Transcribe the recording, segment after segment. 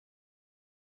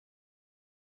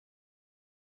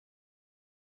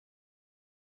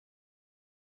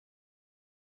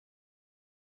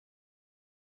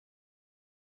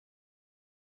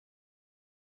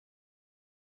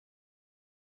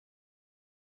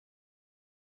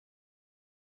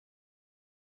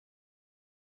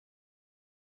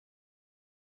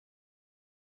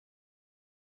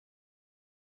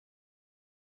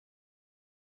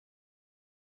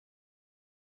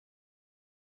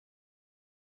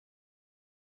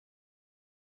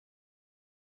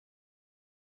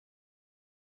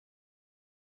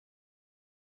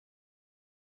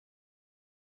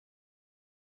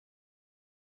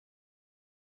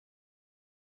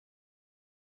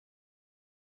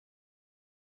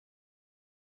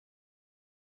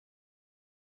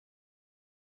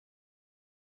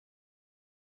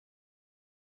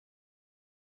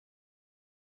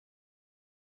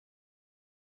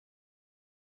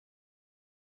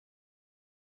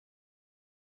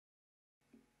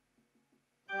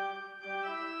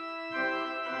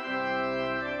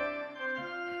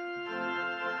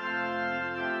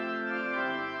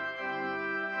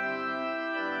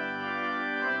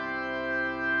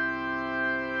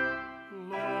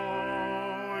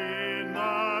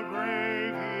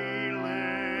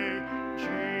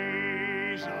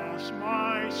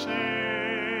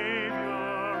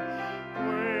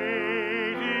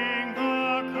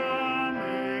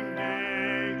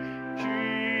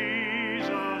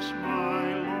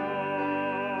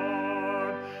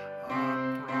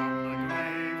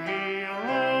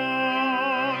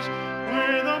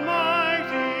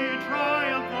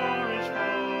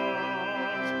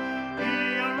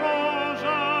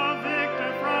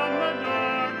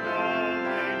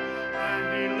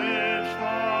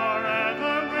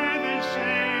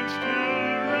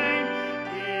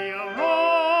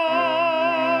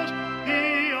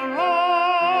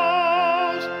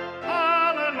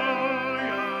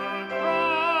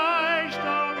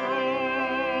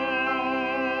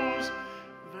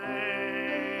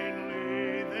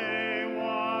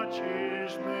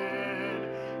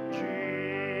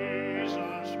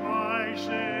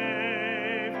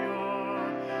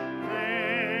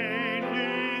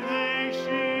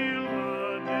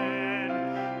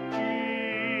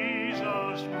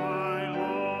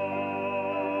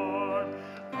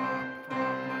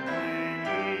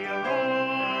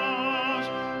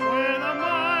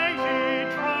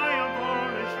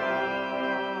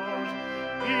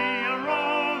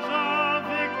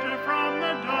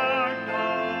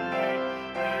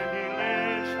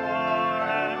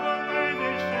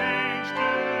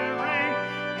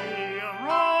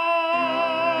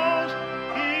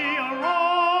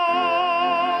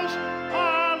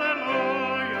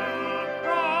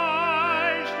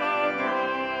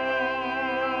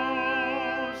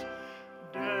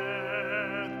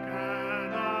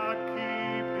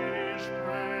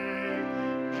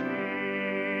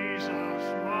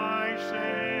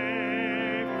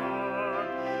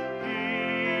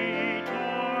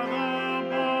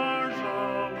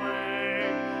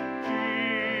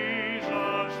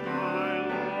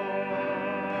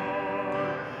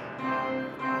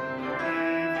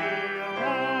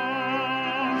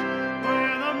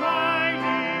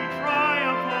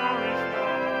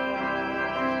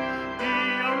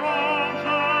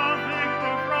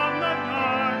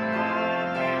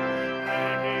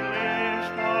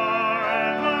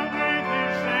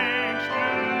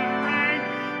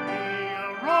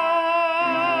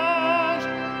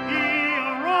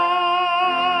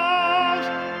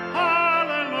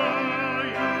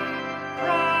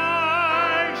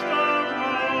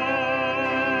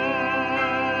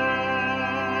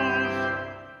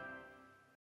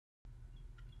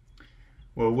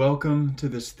welcome to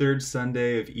this third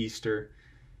Sunday of Easter.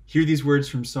 Hear these words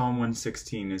from Psalm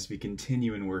 116 as we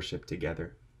continue in worship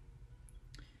together.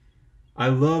 I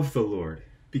love the Lord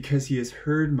because he has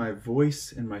heard my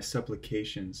voice and my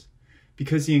supplications,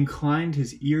 because he inclined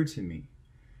his ear to me.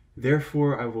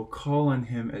 Therefore I will call on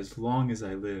him as long as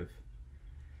I live.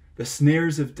 The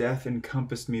snares of death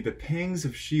encompassed me, the pangs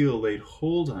of Sheol laid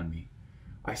hold on me.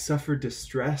 I suffered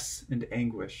distress and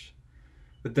anguish.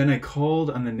 But then I called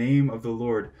on the name of the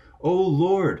Lord. O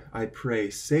Lord, I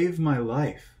pray, save my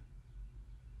life.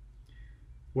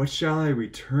 What shall I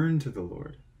return to the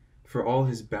Lord for all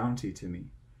his bounty to me?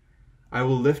 I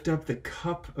will lift up the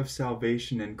cup of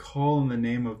salvation and call on the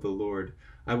name of the Lord.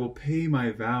 I will pay my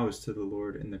vows to the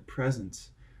Lord in the presence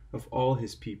of all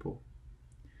his people.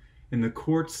 In the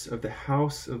courts of the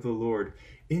house of the Lord,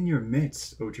 in your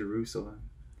midst, O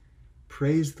Jerusalem,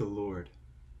 praise the Lord.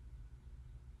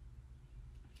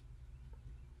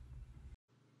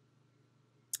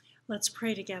 Let's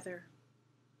pray together.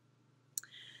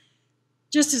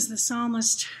 Just as the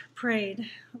psalmist prayed,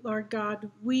 Lord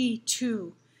God, we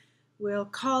too will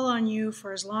call on you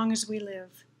for as long as we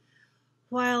live.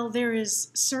 While there is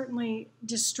certainly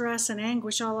distress and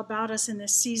anguish all about us in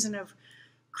this season of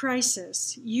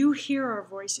crisis, you hear our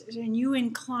voices and you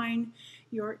incline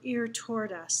your ear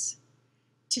toward us.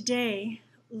 Today,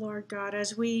 Lord God,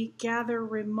 as we gather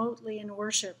remotely in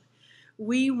worship,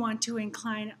 we want to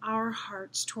incline our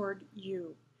hearts toward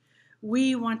you.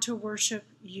 We want to worship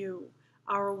you,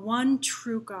 our one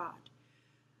true God,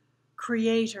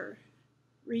 Creator,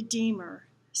 Redeemer,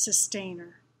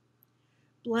 Sustainer.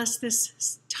 Bless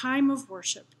this time of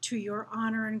worship to your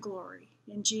honor and glory.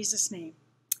 In Jesus' name,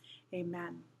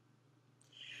 amen.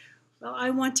 Well,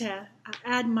 I want to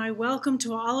add my welcome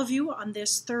to all of you on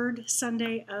this third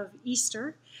Sunday of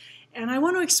Easter. And I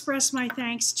want to express my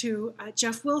thanks to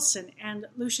Jeff Wilson and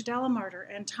Lucia Delamarter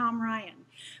and Tom Ryan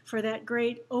for that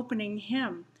great opening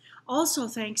hymn. Also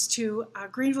thanks to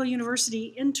Greenville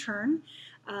University intern,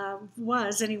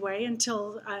 was anyway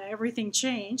until everything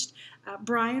changed,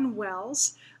 Brian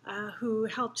Wells, who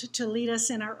helped to lead us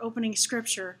in our opening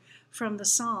scripture from the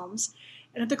Psalms.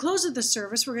 And at the close of the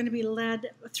service, we're going to be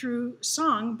led through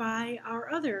song by our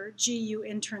other GU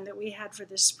intern that we had for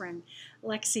this spring,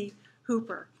 Lexi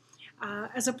Hooper.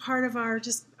 As a part of our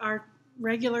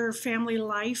regular family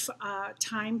life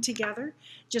time together,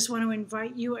 just want to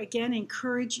invite you again,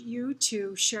 encourage you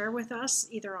to share with us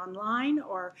either online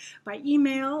or by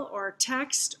email or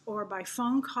text or by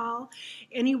phone call,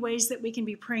 any ways that we can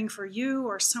be praying for you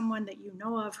or someone that you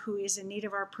know of who is in need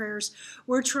of our prayers.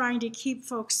 We're trying to keep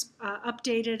folks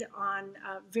updated on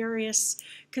various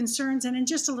concerns, and in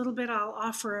just a little bit I'll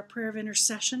offer a prayer of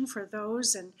intercession for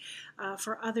those and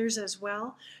for others as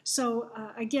well. So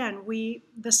again,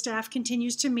 the staff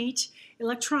continues to meet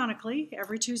electronically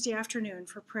every Tuesday afternoon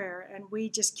for prayer, and we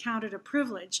just count it a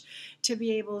privilege to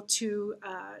be able to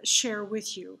share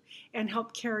with you and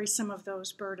help carry some of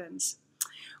those burdens.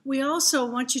 We also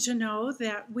want you to know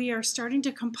that we are starting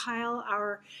to compile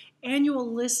our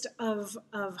annual list of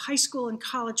high school and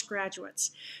college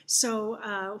graduates. So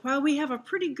while we have a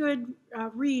pretty good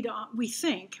read, we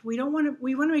think, we want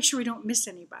to make sure we don't miss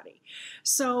anybody.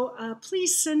 So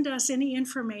please send us any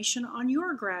information on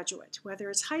your graduate, whether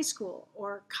it's high school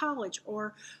or college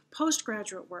or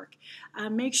postgraduate work.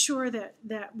 Make sure that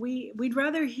we'd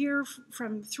rather hear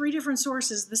from 3 different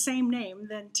sources the same name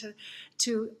than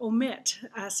to omit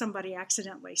somebody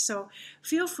accidentally. So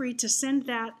feel free to send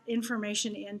that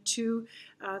information into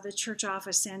the church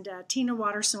office, and Tina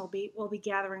Watterson will be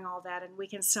gathering all that, and we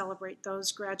can celebrate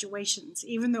those graduations,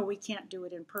 even though we can't do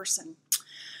it in person.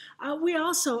 We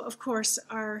also, of course,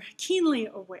 are keenly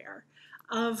aware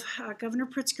of Governor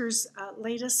Pritzker's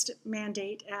latest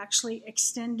mandate, actually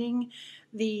extending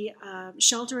the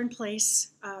shelter in place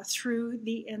through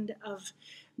the end of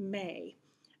May.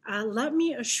 Let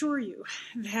me assure you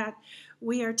that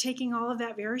we are taking all of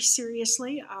that very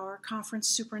seriously. Our conference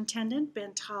superintendent,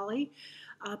 Ben Tolley,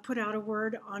 put out a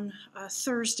word on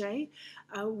Thursday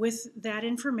with that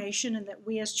information, and that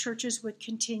we as churches would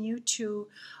continue to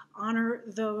honor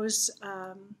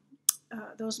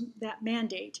that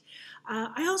mandate.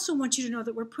 I also want you to know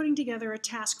that we're putting together a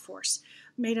task force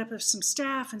made up of some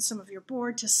staff and some of your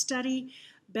board to study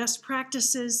best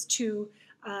practices, to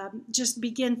just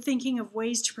begin thinking of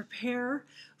ways to prepare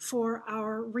for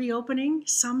our reopening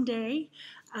someday.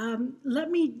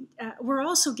 We're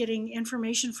also getting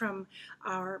information from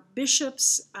our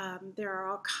bishops. There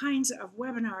are all kinds of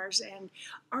webinars and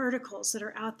articles that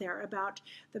are out there about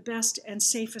the best and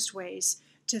safest ways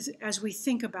as we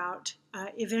think about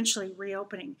eventually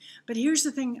reopening. But here's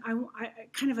the thing, I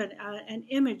kind of an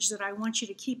image that I want you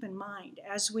to keep in mind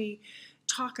as we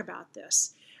talk about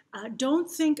this. Don't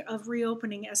think of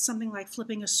reopening as something like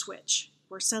flipping a switch,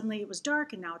 where suddenly it was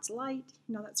dark and now it's light,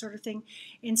 that sort of thing.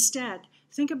 Instead,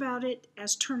 think about it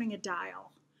as turning a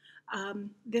dial.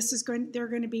 There are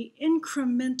going to be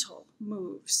incremental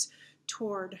moves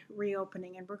toward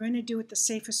reopening, and we're going to do it the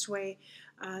safest way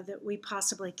that we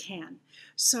possibly can.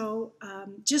 So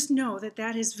just know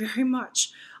that is very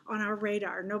much on our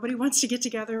radar. Nobody wants to get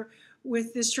together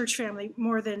with this church family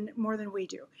more than we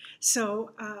do.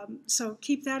 So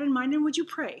keep that in mind, and would you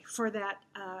pray for that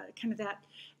that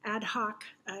ad hoc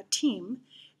team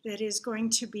that is going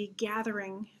to be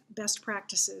gathering best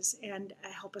practices and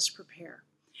help us prepare.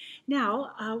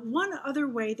 Now, one other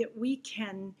way that we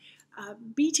can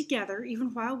be together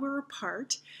even while we're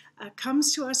apart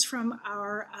comes to us from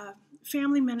our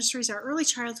family ministries, our early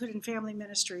childhood and family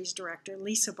ministries director,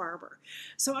 Lisa Barber.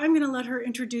 So I'm going to let her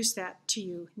introduce that to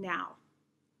you now.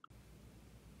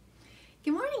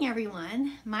 Good morning,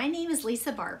 everyone. My name is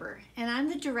Lisa Barber, and I'm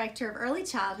the Director of Early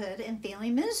Childhood and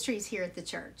Family Ministries here at the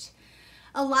church.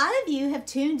 A lot of you have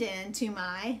tuned in to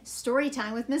my Story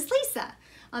Time with Miss Lisa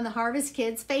on the Harvest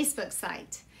Kids Facebook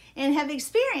site and have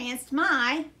experienced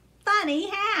my funny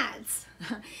hats.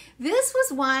 This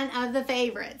was one of the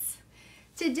favorites.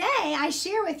 Today, I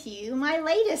share with you my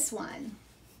latest one.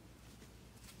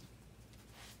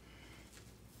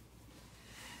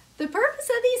 The purpose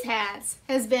of these hats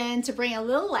has been to bring a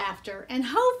little laughter and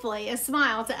hopefully a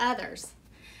smile to others.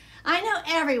 I know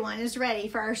everyone is ready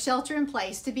for our shelter in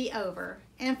place to be over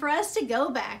and for us to go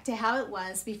back to how it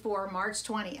was before March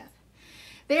 20th.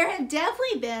 There have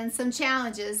definitely been some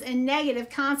challenges and negative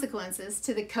consequences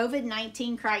to the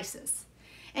COVID-19 crisis.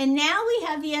 And now we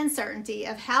have the uncertainty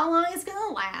of how long it's going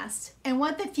to last and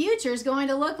what the future is going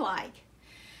to look like.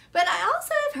 But I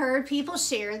also have heard people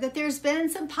share that there's been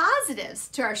some positives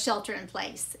to our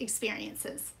shelter-in-place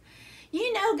experiences.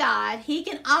 You know God, He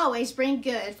can always bring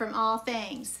good from all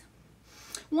things.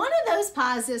 One of those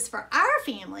positives for our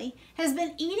family has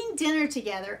been eating dinner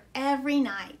together every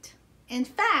night. In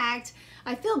fact,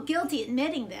 I feel guilty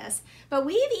admitting this, but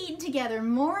we've eaten together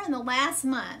more in the last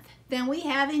month than we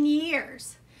have in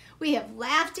years. We have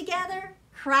laughed together,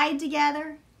 cried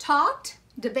together, talked,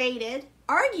 debated,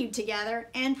 argued together,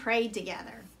 and prayed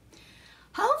together.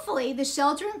 Hopefully, the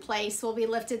shelter in place will be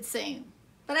lifted soon,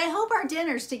 but I hope our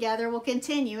dinners together will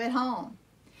continue at home.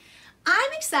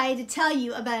 I'm excited to tell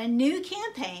you about a new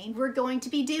campaign we're going to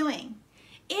be doing.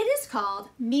 It is called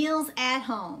Meals at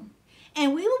Home,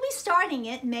 and we will be starting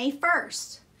it May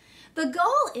 1st. The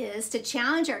goal is to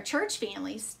challenge our church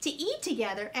families to eat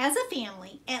together as a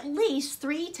family at least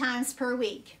 3 times per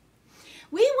week.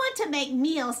 We want to make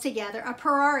meals together a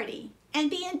priority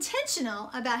and be intentional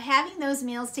about having those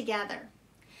meals together.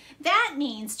 That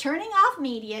means turning off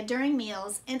media during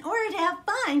meals in order to have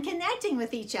fun connecting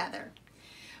with each other.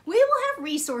 We will have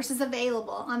resources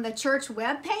available on the church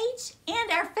webpage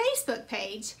and our Facebook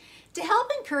page to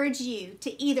help encourage you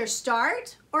to either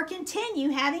start or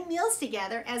continue having meals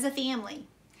together as a family.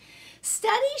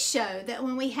 Studies show that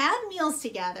when we have meals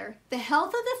together, the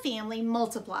health of the family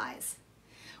multiplies.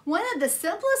 One of the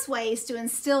simplest ways to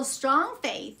instill strong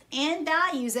faith and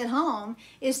values at home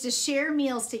is to share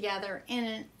meals together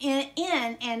in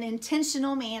an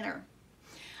intentional manner.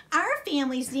 Our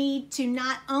families need to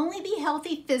not only be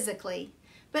healthy physically,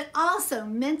 but also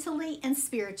mentally and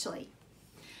spiritually.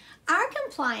 Our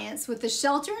compliance with the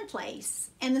shelter in place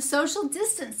and the social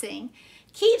distancing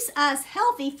keeps us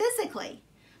healthy physically,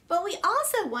 but we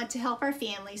also want to help our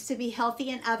families to be healthy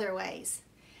in other ways.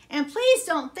 And please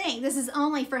don't think this is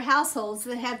only for households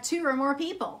that have 2 or more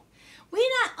people. We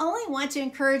not only want to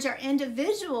encourage our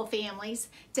individual families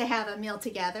to have a meal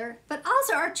together, but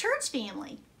also our church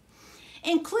family.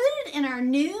 Included in our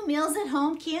new Meals at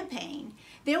Home campaign,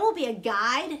 there will be a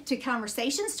guide to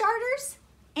conversation starters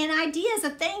and ideas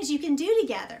of things you can do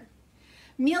together.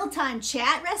 Mealtime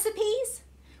chat recipes,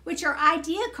 which are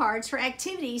idea cards for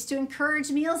activities to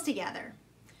encourage meals together.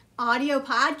 Audio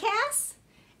podcasts,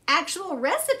 actual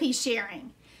recipe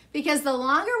sharing, because the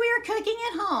longer we are cooking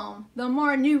at home, the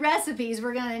more new recipes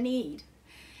we're going to need.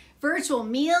 Virtual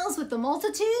meals with the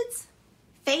multitudes,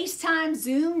 FaceTime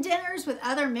Zoom dinners with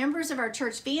other members of our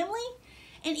church family,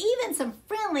 and even some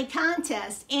friendly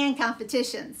contests and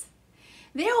competitions.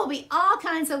 There will be all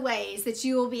kinds of ways that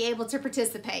you will be able to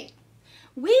participate.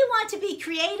 We want to be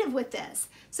creative with this,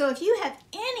 so if you have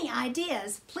any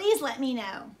ideas, please let me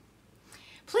know.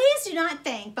 Please do not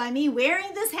think by me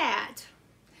wearing this hat,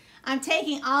 I'm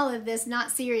taking all of this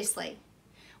not seriously.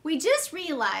 We just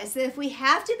realized that if we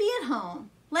have to be at home,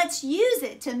 Let's use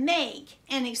it to make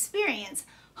and experience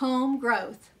home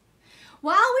growth.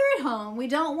 While we're at home, we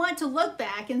don't want to look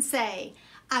back and say,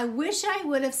 I wish I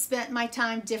would have spent my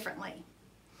time differently.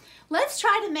 Let's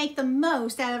try to make the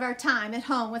most out of our time at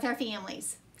home with our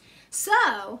families.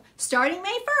 So, starting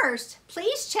May 1st,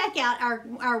 please check out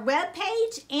our web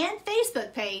page and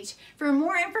Facebook page for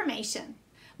more information.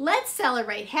 Let's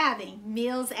celebrate having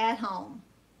meals at home.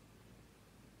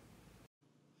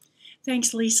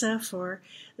 Thanks, Lisa, for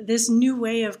this new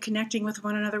way of connecting with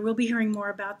one another. We'll be hearing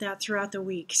more about that throughout the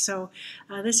week. So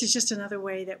this is just another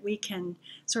way that we can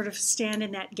sort of stand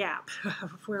in that gap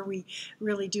where we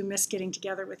really do miss getting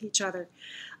together with each other.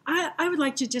 I would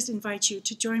like to just invite you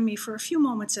to join me for a few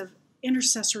moments of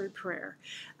intercessory prayer.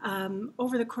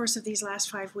 Over the course of these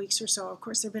last 5 weeks or so, of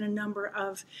course, there have been a number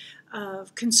of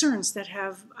concerns that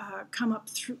have come up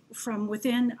from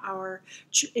within our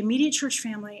immediate church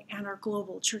family and our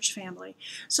global church family.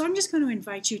 So I'm just going to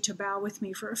invite you to bow with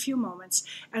me for a few moments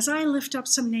as I lift up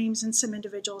some names and some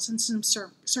individuals and some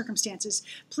circumstances.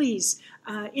 Please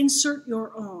insert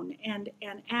your own and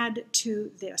add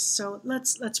to this. So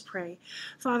let's pray.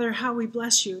 Father, how we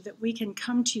bless you that we can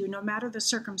come to you no matter the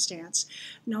circumstance,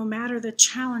 no matter the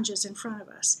challenges in front of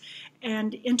us,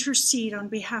 and intercede on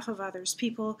behalf of others,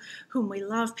 people whom we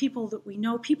love, people that we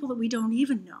know, people that we don't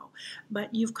even know,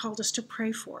 but you've called us to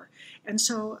pray for. And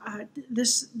so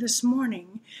this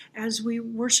morning, as we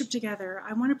worship together,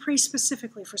 I want to pray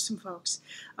specifically for some folks.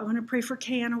 I want to pray for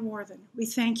Kayana Warthen. We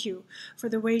thank you for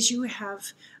the ways you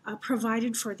have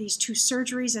provided for these 2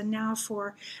 surgeries and now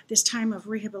for this time of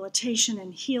rehabilitation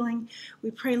and healing.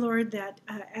 We pray, Lord, that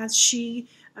as she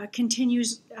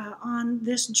continues on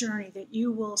this journey, that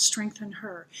you will strengthen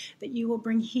her, that you will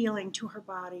bring healing to her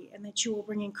body, and that you will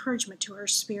bring encouragement to her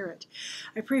spirit.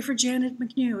 I pray for Janet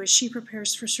McNew as she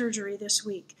prepares for surgery this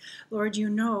week. Lord, you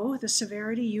know the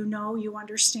severity, you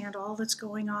understand all that's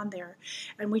going on there,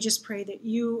 and we just pray that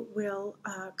you will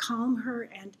calm her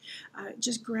and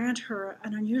just grant her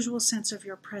an unusual sense of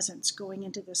your presence going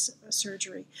into this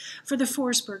surgery. For the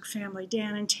Forsberg family,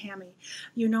 Dan and Tammy,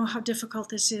 you know how difficult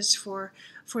this is for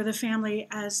the family,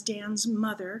 as Dan's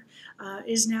mother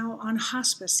is now on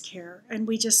hospice care, and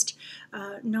we just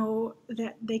know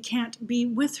that they can't be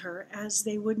with her as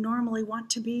they would normally want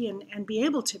to be and be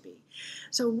able to be.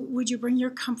 So would you bring your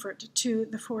comfort to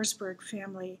the Forsberg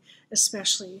family,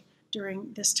 especially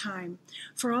during this time.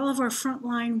 For all of our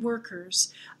frontline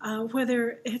workers,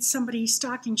 whether it's somebody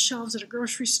stocking shelves at a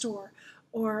grocery store,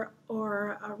 or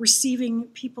receiving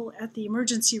people at the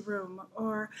emergency room,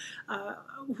 or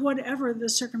whatever the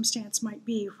circumstance might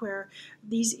be, where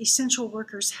these essential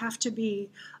workers have to be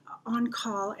on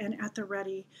call and at the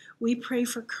ready. We pray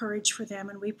for courage for them,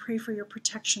 and we pray for your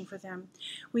protection for them.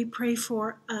 We pray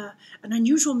for an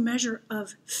unusual measure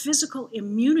of physical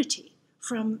immunity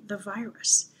from the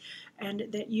virus, and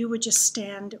that you would just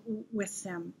stand with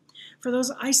them. For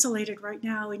those isolated right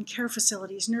now in care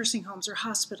facilities, nursing homes, or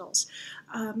hospitals,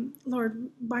 Lord,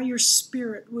 by your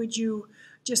Spirit, would you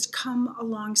just come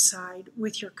alongside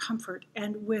with your comfort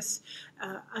and with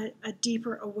a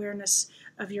deeper awareness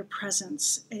of your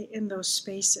presence in those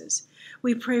spaces.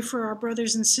 We pray for our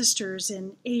brothers and sisters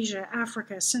in Asia,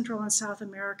 Africa, Central and South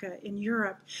America, in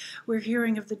Europe. We're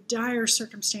hearing of the dire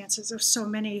circumstances of so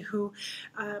many who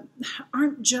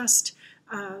aren't just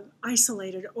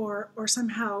isolated or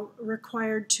somehow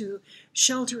required to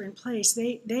shelter in place.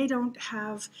 They don't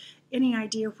have any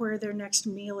idea where their next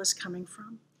meal is coming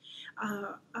from.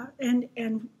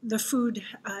 And the food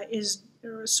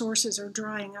sources are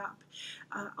drying up,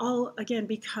 all again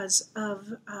because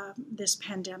of this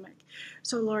pandemic.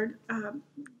 So Lord,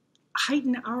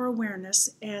 heighten our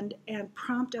awareness and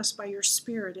prompt us by your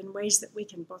Spirit in ways that we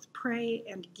can both pray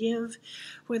and give,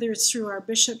 whether it's through our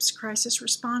Bishop's Crisis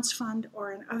Response Fund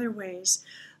or in other ways.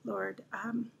 Lord,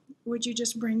 would you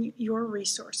just bring your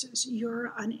resources,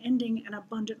 your unending and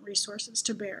abundant resources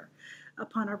to bear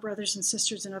upon our brothers and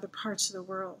sisters in other parts of the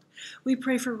world. We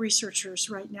pray for researchers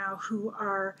right now who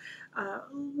are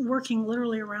working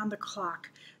literally around the clock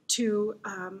to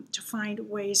find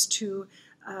ways to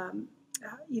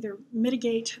either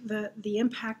mitigate the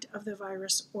impact of the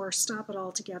virus or stop it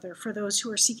altogether. For those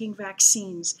who are seeking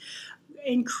vaccines,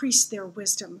 increase their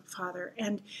wisdom, Father,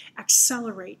 and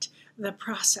accelerate the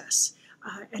process.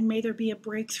 And may there be a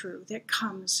breakthrough that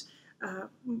comes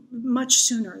much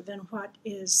sooner than what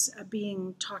is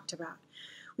being talked about.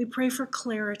 We pray for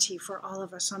clarity for all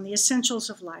of us on the essentials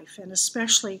of life, and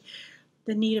especially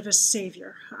the need of a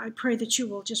Savior. I pray that you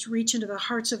will just reach into the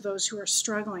hearts of those who are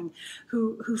struggling,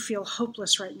 who feel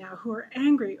hopeless right now, who are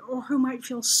angry, or who might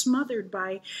feel smothered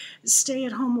by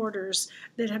stay-at-home orders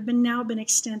that have now been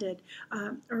extended.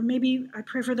 Or maybe I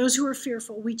pray for those who are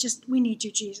fearful. We need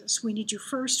you, Jesus. We need you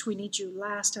first, we need you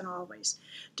last and always,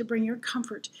 to bring your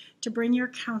comfort, to bring your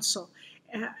counsel,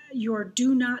 your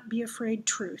do not be afraid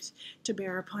truth to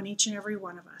bear upon each and every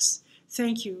one of us.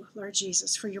 Thank you, Lord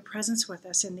Jesus, for your presence with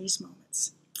us in these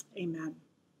moments. Amen.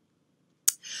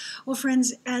 Well,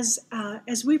 friends, as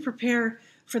we prepare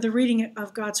for the reading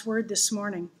of God's Word this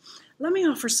morning, let me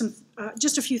offer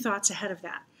just a few thoughts ahead of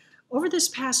that. Over this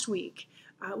past week,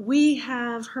 we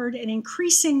have heard an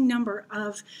increasing number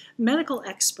of medical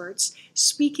experts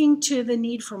speaking to the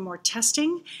need for more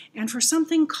testing and for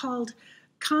something called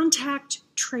contact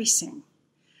tracing.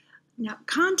 Now,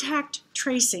 contact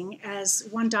tracing, as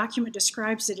one document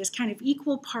describes it, is kind of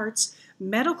equal parts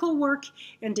medical work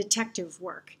and detective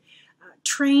work.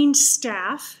 Trained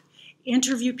staff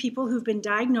interview people who've been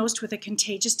diagnosed with a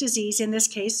contagious disease, in this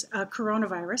case,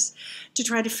 coronavirus, to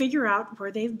try to figure out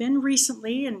where they've been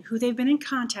recently and who they've been in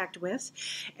contact with.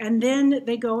 And then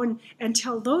they go and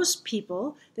tell those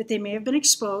people that they may have been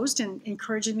exposed, and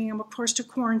encouraging them, of course, to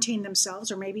quarantine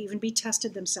themselves or maybe even be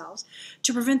tested themselves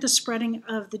to prevent the spreading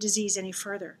of the disease any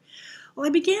further. Well, I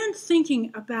began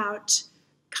thinking about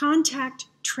contact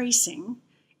tracing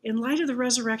in light of the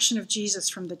resurrection of Jesus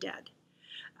from the dead.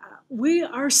 We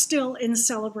are still in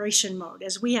celebration mode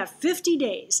as we have 50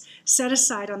 days set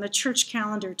aside on the church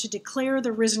calendar to declare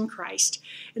the risen Christ,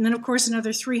 and then, of course,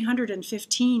 another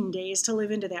 315 days to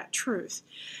live into that truth.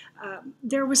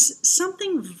 There was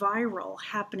something viral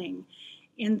happening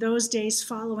in those days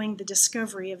following the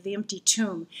discovery of the empty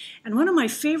tomb. And one of my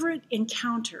favorite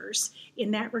encounters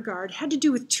in that regard had to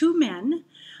do with two men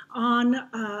on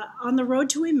the road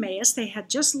to Emmaus. They had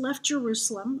just left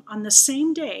Jerusalem on the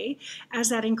same day as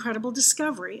that incredible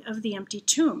discovery of the empty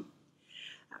tomb.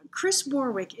 Chris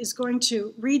Borwick is going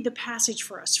to read the passage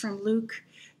for us from Luke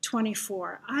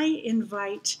 24. I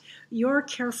invite your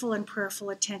careful and prayerful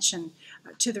attention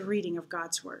to the reading of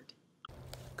God's Word.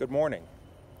 Good morning.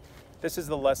 This is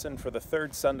the lesson for the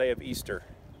third Sunday of Easter,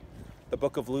 the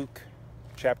book of Luke,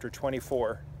 chapter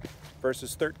 24,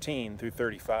 verses 13 through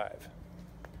 35.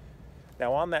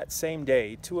 Now on that same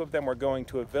day, two of them were going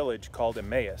to a village called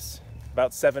Emmaus,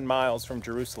 about 7 miles from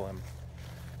Jerusalem,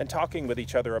 and talking with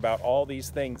each other about all these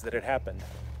things that had happened.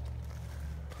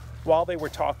 While they were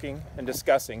talking and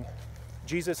discussing,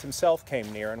 Jesus himself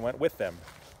came near and went with them,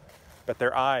 but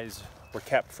their eyes were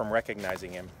kept from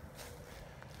recognizing him.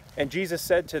 And Jesus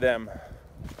said to them,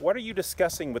 "What are you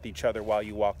discussing with each other while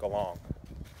you walk along?"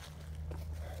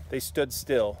 They stood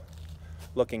still,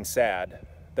 looking sad.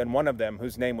 Then one of them,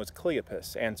 whose name was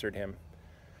Cleopas, answered him,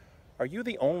 "Are you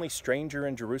the only stranger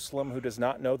in Jerusalem who does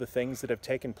not know the things that have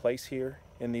taken place here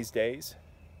in these days?"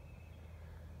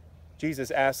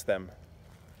 Jesus asked them,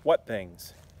 "What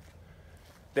things?"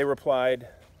 They replied,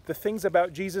 "The things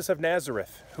about Jesus of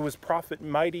Nazareth, who was prophet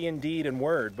mighty in deed and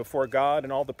word before God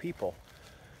and all the people,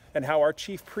 and how our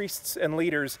chief priests and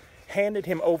leaders handed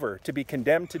him over to be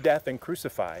condemned to death and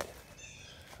crucified.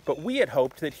 But we had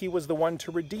hoped that he was the one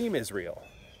to redeem Israel.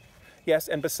 Yes,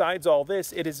 and besides all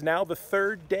this, it is now the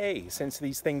 3rd day since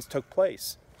these things took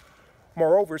place.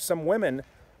 Moreover, some women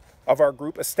of our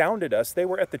group astounded us. They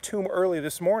were at the tomb early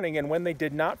this morning, and when they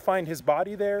did not find his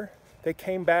body there, they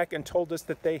came back and told us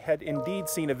that they had indeed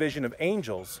seen a vision of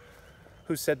angels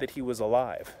who said that he was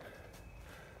alive.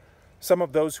 Some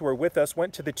of those who were with us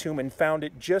went to the tomb and found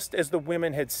it just as the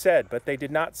women had said, but they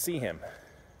did not see him."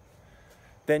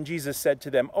 Then Jesus said to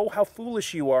them, "Oh, how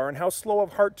foolish you are, and how slow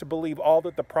of heart to believe all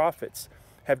that the prophets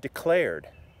have declared.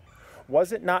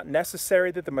 Was it not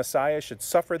necessary that the Messiah should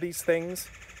suffer these things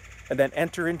and then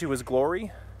enter into his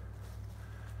glory?"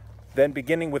 Then,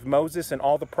 beginning with Moses and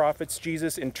all the prophets,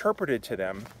 Jesus interpreted to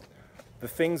them the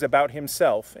things about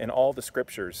himself in all the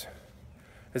scriptures.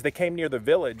 As they came near the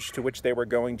village to which they were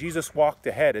going, Jesus walked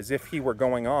ahead as if he were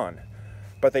going on.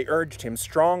 But they urged him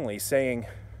strongly, saying,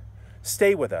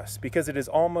 "Stay with us, because it is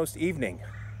almost evening,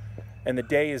 and the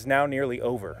day is now nearly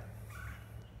over."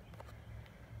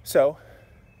 So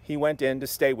he went in to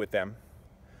stay with them.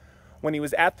 When he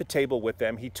was at the table with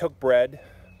them, he took bread,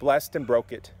 blessed and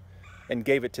broke it, and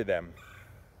gave it to them.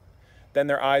 Then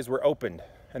their eyes were opened,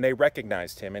 and they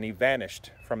recognized him, and he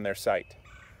vanished from their sight.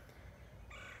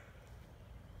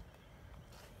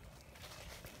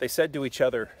 They said to each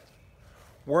other,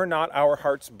 "Were not our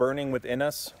hearts burning within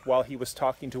us while he was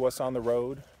talking to us on the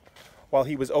road, while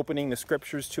he was opening the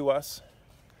scriptures to us?"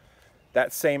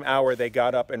 That same hour they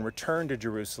got up and returned to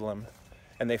Jerusalem,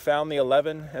 and they found the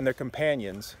 11 and their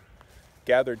companions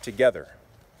gathered together.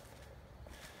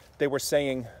 They were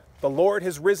saying, "The Lord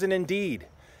has risen indeed,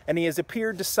 and he has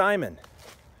appeared to Simon."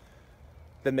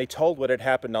 Then they told what had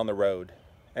happened on the road,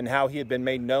 and how he had been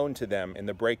made known to them in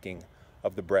the breaking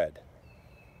of the bread.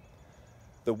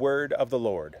 The word of the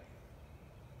Lord.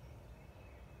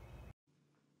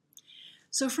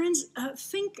 So friends,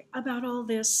 think about all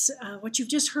this, what you've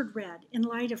just heard read, in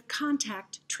light of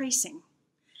contact tracing.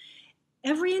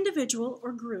 Every individual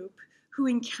or group who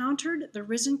encountered the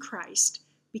risen Christ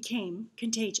became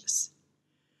contagious.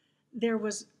 There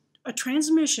was a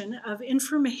transmission of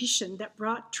information that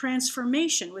brought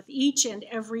transformation with each and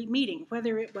every meeting,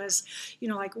 whether it was,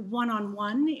 like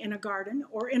one-on-one in a garden,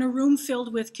 or in a room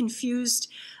filled with confused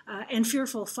and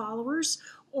fearful followers,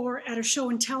 or at a show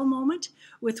and tell moment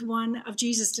with one of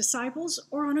Jesus' disciples,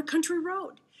 or on a country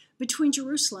road between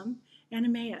Jerusalem and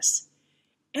Emmaus.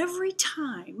 Every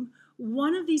time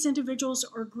one of these individuals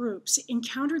or groups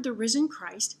encountered the risen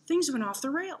Christ, things went off the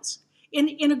rails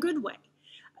in a good way.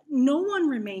 No one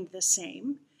remained the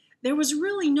same. There was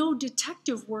really no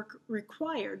detective work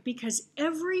required, because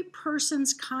every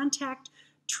person's contact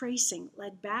tracing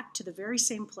led back to the very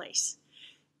same place,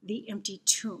 the empty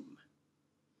tomb.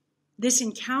 This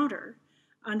encounter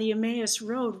on the Emmaus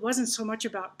Road wasn't so much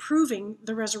about proving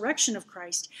the resurrection of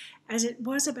Christ as it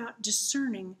was about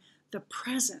discerning the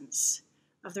presence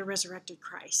of the resurrected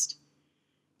Christ.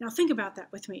 Now think about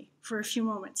that with me for a few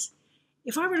moments.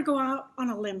 If I were to go out on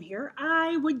a limb here,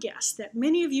 I would guess that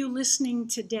many of you listening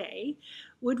today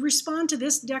would respond to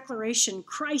this declaration,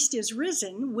 "Christ is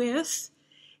risen," with,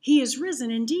 "He is risen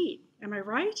indeed." Am I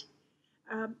right?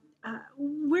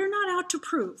 We're not out to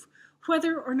prove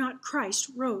whether or not Christ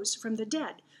rose from the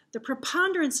dead. The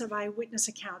preponderance of eyewitness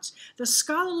accounts, the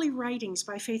scholarly writings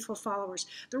by faithful followers,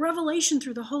 the revelation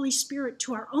through the Holy Spirit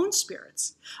to our own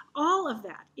spirits, all of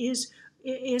that is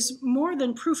more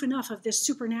than proof enough of this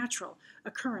supernatural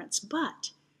occurrence.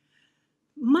 But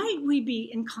might we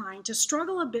be inclined to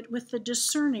struggle a bit with the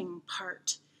discerning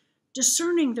part,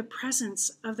 discerning the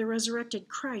presence of the resurrected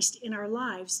Christ in our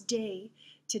lives day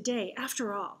to day?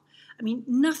 After all,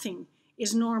 nothing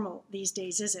is normal these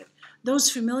days, is it? Those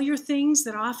familiar things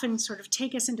that often sort of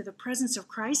take us into the presence of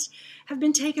Christ have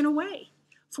been taken away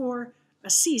for a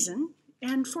season,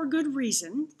 and for good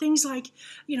reason. Things like,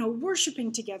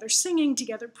 worshiping together, singing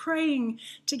together, praying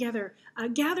together,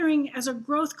 gathering as a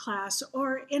growth class,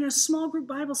 or in a small group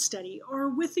Bible study, or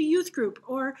with the youth group,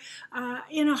 or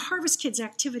in a Harvest Kids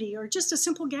activity, or just a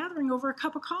simple gathering over a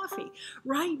cup of coffee.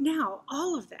 Right now,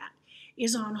 all of that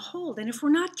is on hold. And if we're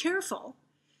not careful,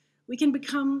 we can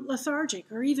become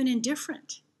lethargic or even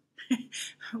indifferent.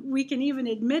 We can even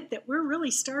admit that we're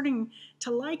really starting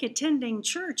to like attending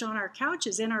church on our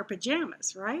couches in our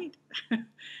pajamas, right?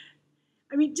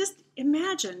 Just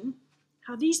imagine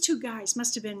how these two guys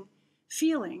must have been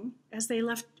feeling as they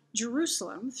left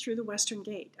Jerusalem through the Western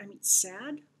Gate.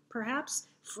 Sad, perhaps,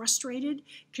 frustrated,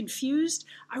 confused.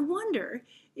 I wonder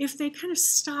if they kind of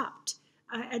stopped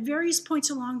at various points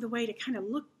along the way to kind of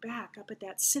look back up at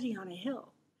that city on a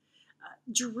hill.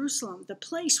 Jerusalem, the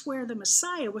place where the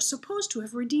Messiah was supposed to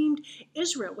have redeemed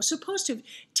Israel, was supposed to have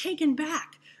taken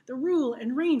back the rule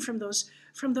and reign from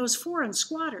those foreign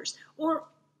squatters. Or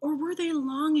were they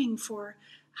longing for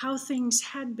how things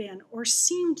had been or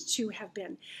seemed to have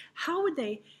been? How would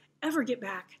they ever get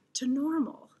back to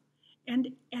normal?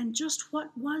 And just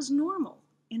what was normal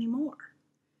anymore?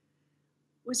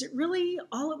 Was it really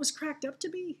all it was cracked up to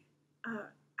be?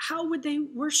 How would they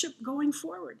worship going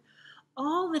forward?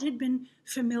 All that had been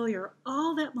familiar,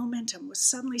 all that momentum was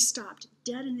suddenly stopped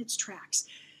dead in its tracks.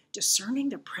 Discerning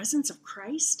the presence of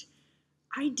Christ?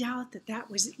 I doubt that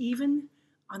was even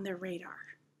on their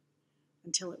radar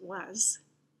until it was.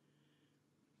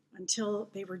 Until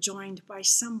they were joined by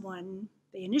someone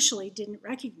they initially didn't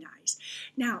recognize.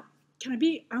 Now,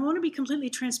 I want to be completely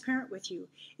transparent with you.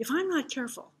 If I'm not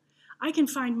careful, I can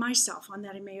find myself on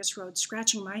that Emmaus Road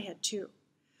scratching my head too,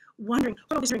 wondering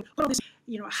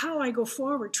how I go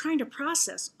forward, trying to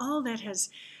process all that has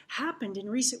happened in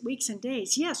recent weeks and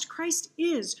days. Yes, Christ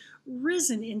is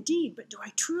risen indeed, but do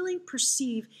I truly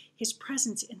perceive his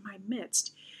presence in my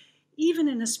midst, even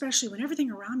and especially when everything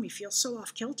around me feels so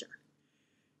off kilter?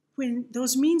 When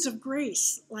those means of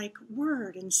grace, like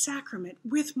word and sacrament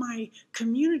with my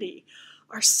community,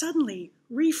 are suddenly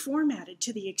reformatted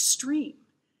to the extreme.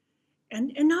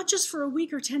 And not just for a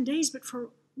week or 10 days, but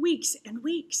for weeks and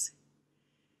weeks.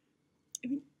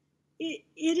 It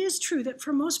is true that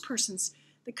for most persons,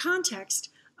 the context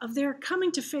of their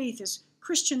coming to faith is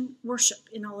Christian worship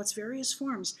in all its various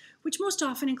forms, which most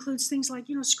often includes things like,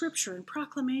 scripture and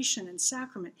proclamation and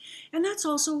sacrament. And that's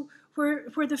also where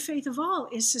the faith of all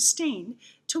is sustained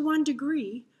to one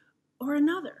degree or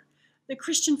another. The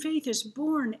Christian faith is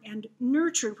born and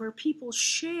nurtured where people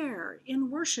share in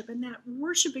worship, and that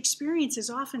worship experience is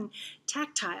often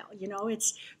tactile.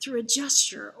 It's through a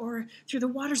gesture, or through the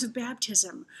waters of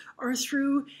baptism, or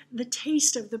through the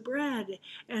taste of the bread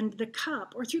and the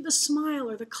cup, or through the smile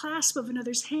or the clasp of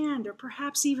another's hand, or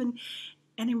perhaps even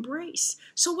an embrace.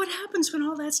 So what happens when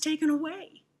all that's taken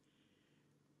away?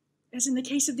 As in the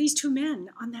case of these two men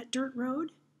on that dirt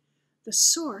road, the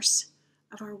source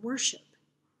of our worship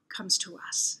comes to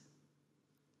us.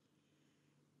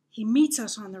 He meets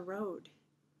us on the road.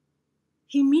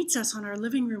 He meets us on our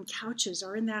living room couches,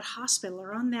 or in that hospital,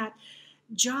 or on that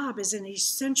job as an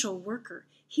essential worker.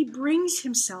 He brings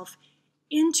himself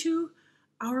into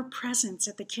our presence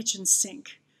at the kitchen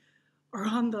sink, or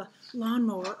on the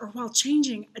lawnmower, or while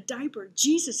changing a diaper.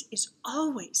 Jesus is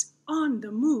always on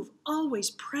the move,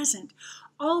 always present,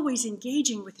 always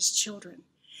engaging with his children.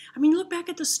 Look back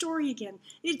at the story again.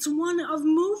 It's one of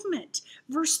movement.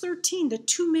 Verse 13, the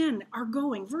two men are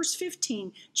going. Verse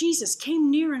 15, Jesus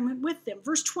came near and went with them.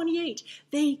 Verse 28,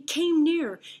 they came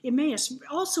near Emmaus.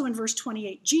 Also in verse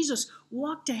 28, Jesus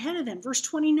walked ahead of them. Verse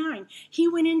 29, he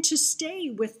went in to stay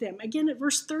with them. Again at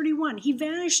verse 31, he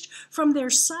vanished from their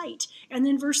sight. And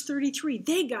then verse 33,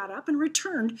 they got up and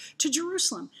returned to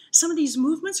Jerusalem. Some of these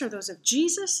movements are those of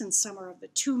Jesus, and some are of the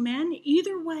two men.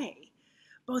 Either way,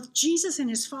 both Jesus and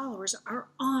his followers are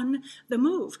on the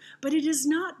move, but it is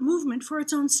not movement for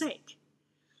its own sake.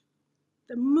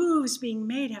 The moves being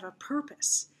made have a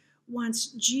purpose once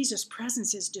Jesus'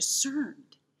 presence is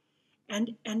discerned.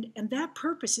 And that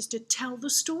purpose is to tell the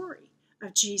story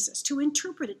of Jesus, to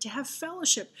interpret it, to have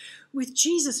fellowship with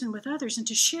Jesus and with others, and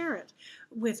to share it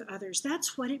with others.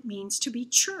 That's what it means to be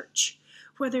church,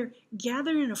 whether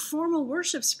gathered in a formal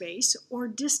worship space or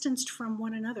distanced from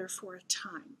one another for a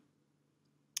time.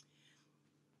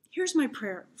 Here's my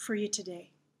prayer for you today,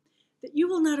 that you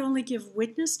will not only give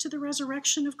witness to the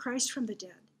resurrection of Christ from the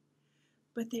dead,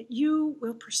 but that you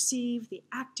will perceive the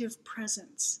active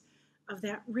presence of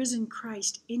that risen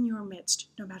Christ in your midst,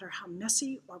 no matter how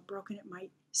messy or broken it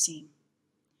might seem.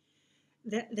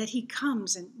 That he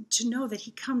comes, and to know that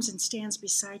he comes and stands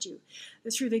beside you,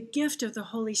 that through the gift of the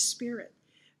Holy Spirit,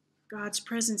 God's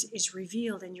presence is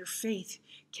revealed and your faith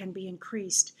can be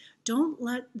increased. Don't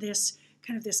let this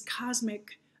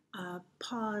cosmic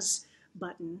pause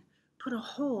button put a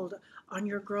hold on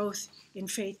your growth in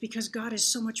faith, because God is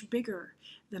so much bigger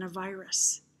than a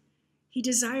virus. He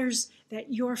desires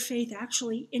that your faith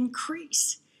actually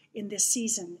increase in this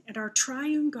season, and our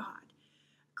triune God,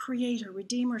 Creator,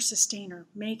 Redeemer, Sustainer,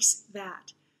 makes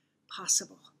that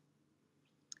possible.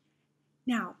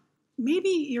 Now, maybe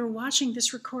you're watching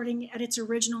this recording at its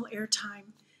original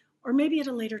airtime, or maybe at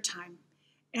a later time,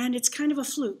 and it's kind of a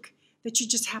fluke that you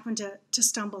just happen to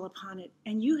stumble upon it,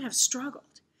 and you have struggled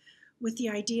with the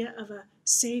idea of a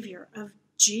Savior, of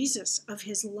Jesus, of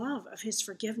his love, of his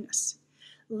forgiveness.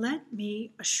 Let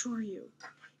me assure you,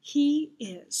 he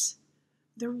is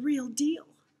the real deal.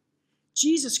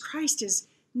 Jesus Christ is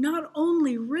not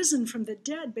only risen from the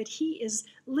dead, but he is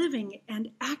living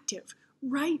and active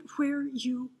right where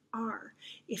you are,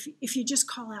 if you just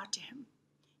call out to him.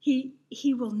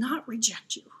 He will not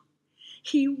reject you.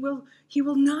 He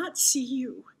will not see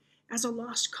you as a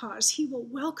lost cause. He will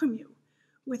welcome you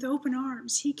with open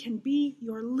arms. He can be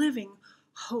your living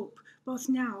hope, both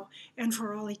now and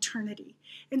for all eternity.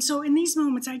 And so in these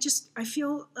moments, I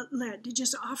feel led to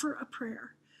just offer a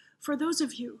prayer for those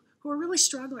of you who are really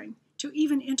struggling to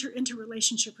even enter into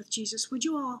relationship with Jesus. Would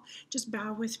you all just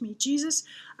bow with me? Jesus,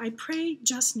 I pray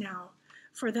just now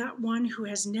for that one who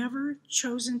has never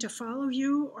chosen to follow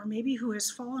you, or maybe who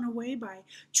has fallen away by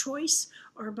choice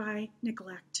or by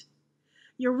neglect.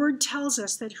 Your word tells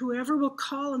us that whoever will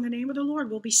call on the name of the Lord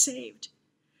will be saved,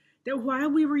 that while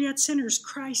we were yet sinners,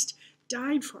 Christ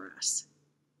died for us.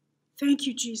 Thank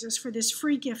you, Jesus, for this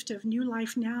free gift of new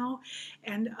life now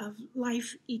and of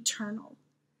life eternal.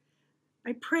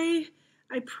 I pray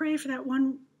for that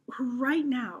one who right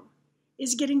now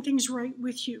is getting things right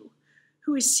with you,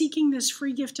 who is seeking this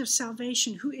free gift of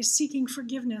salvation, who is seeking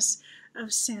forgiveness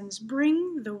of sins.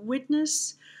 Bring the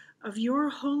witness of your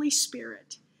Holy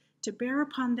Spirit to bear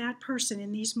upon that person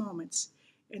in these moments.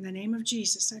 In the name of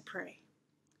Jesus, I pray.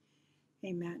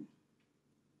 Amen.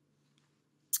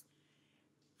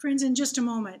 Friends, in just a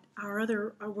moment, our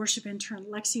other worship intern,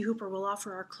 Lexi Hooper, will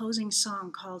offer our closing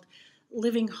song called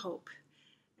Living Hope.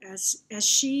 As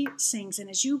she sings, and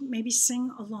as you maybe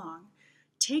sing along,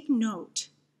 take note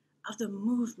of the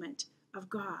movement of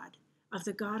God, of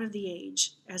the God of the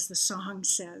age, as the song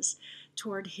says,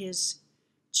 toward his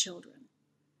children.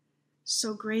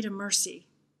 So great a mercy,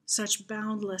 such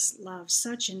boundless love,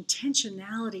 such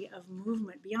intentionality of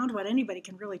movement beyond what anybody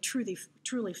can really truly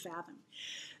fathom.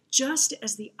 Just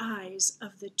as the eyes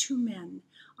of the two men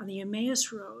on the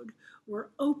Emmaus Road were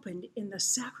opened in the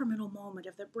sacramental moment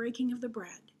of the breaking of the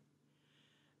bread,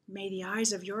 may the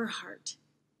eyes of your heart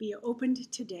be opened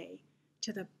today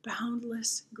to the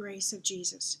boundless grace of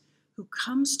Jesus, who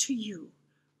comes to you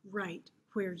right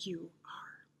where you are.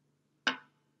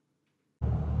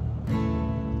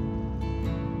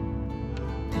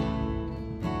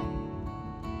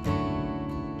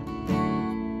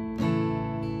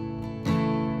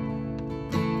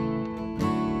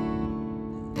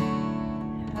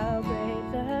 How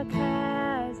great the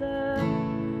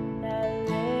chasm that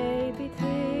lay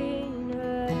between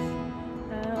us,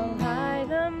 how high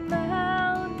the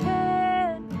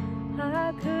mountain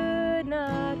I could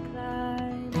not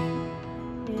climb.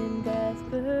 In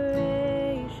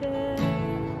desperation,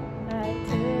 I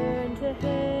turned to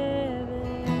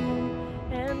heaven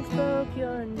and spoke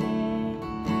your name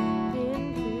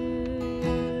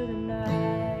into the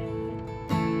night.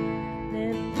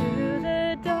 Then through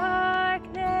the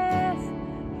darkness,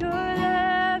 your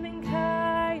loving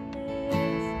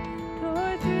kindness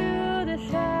tore through the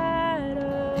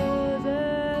shadows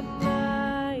of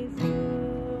my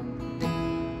soul.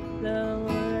 The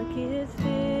work is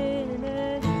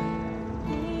finished,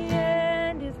 the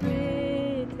end is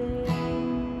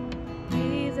written.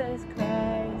 Jesus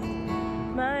Christ,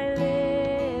 my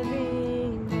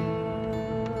living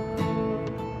hope.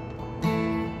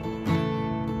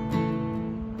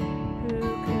 Who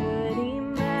could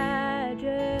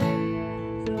imagine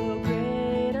so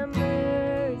great a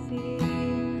mercy?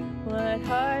 What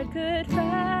heart could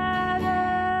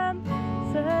fathom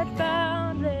such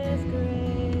boundless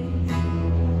grace?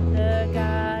 The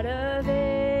God of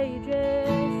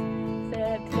ages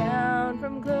stepped down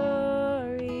from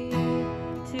glory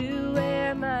to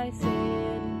wear my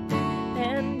sin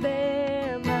and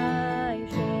bear my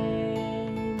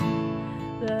shame.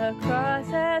 The cross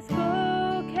has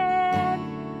spoken,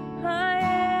 I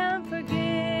am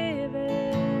forgiven.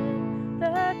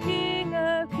 The King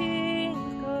of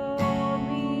Kings called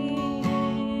me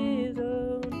his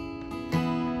own.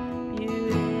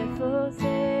 Beautiful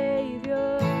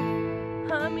Savior,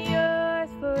 I'm yours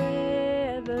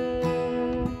forever.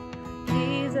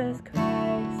 Jesus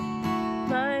Christ,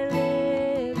 my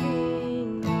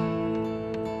living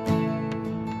hope.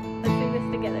 Let's sing this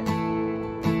together.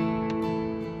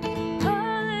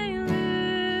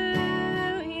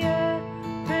 Hallelujah,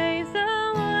 praise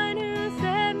the one who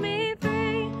set me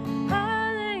free.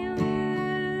 Hallelujah,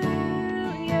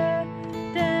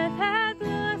 death has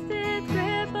lost its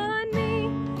grip on me.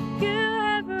 You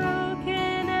have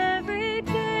broken every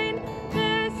chain.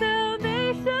 There's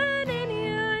salvation in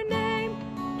your name,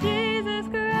 Jesus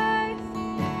Christ,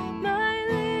 my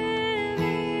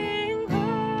living hope.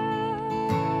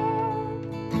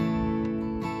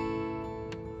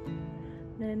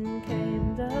 Then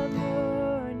came the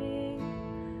morning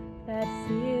that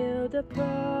sealed the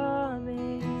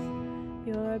promise.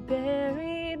 Your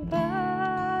buried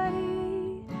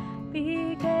body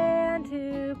began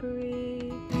to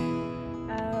breathe.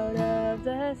 Out of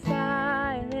the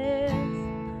silence,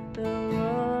 the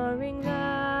roaring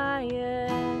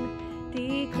lion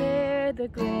declared the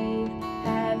grave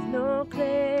has no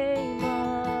claim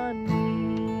on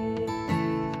me.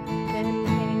 Then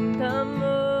came the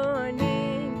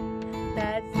morning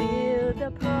that sealed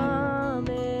the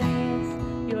promise.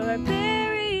 Your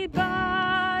buried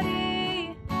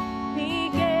body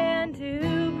began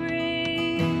to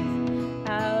breathe.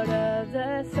 Out of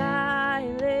the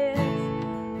silence,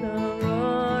 the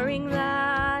roaring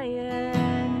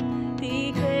lion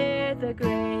declared the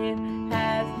grave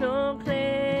has no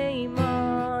claim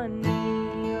on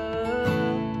me.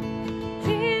 Oh,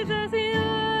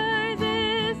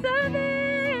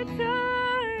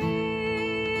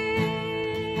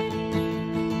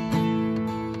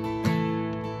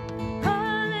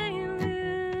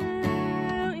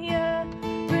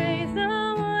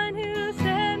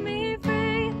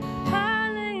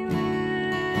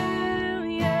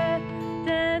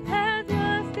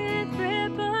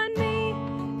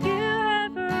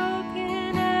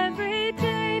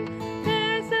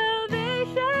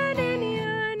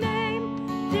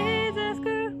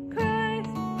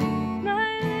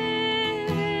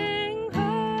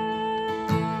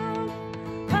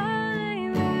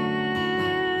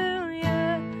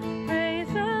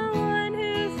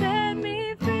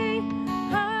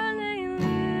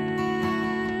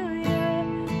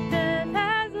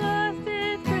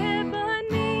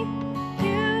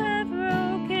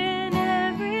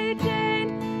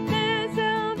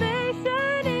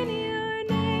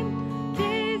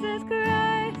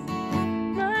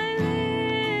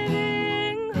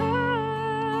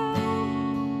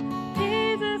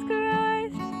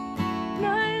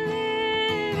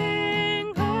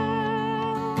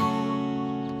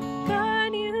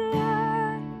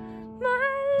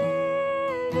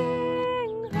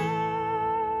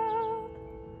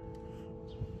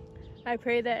 I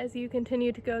pray that as you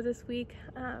continue to go this week,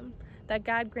 that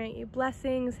God grant you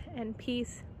blessings and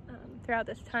peace throughout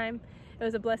this time. It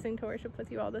was a blessing to worship with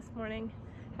you all this morning.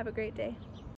 Have a great day.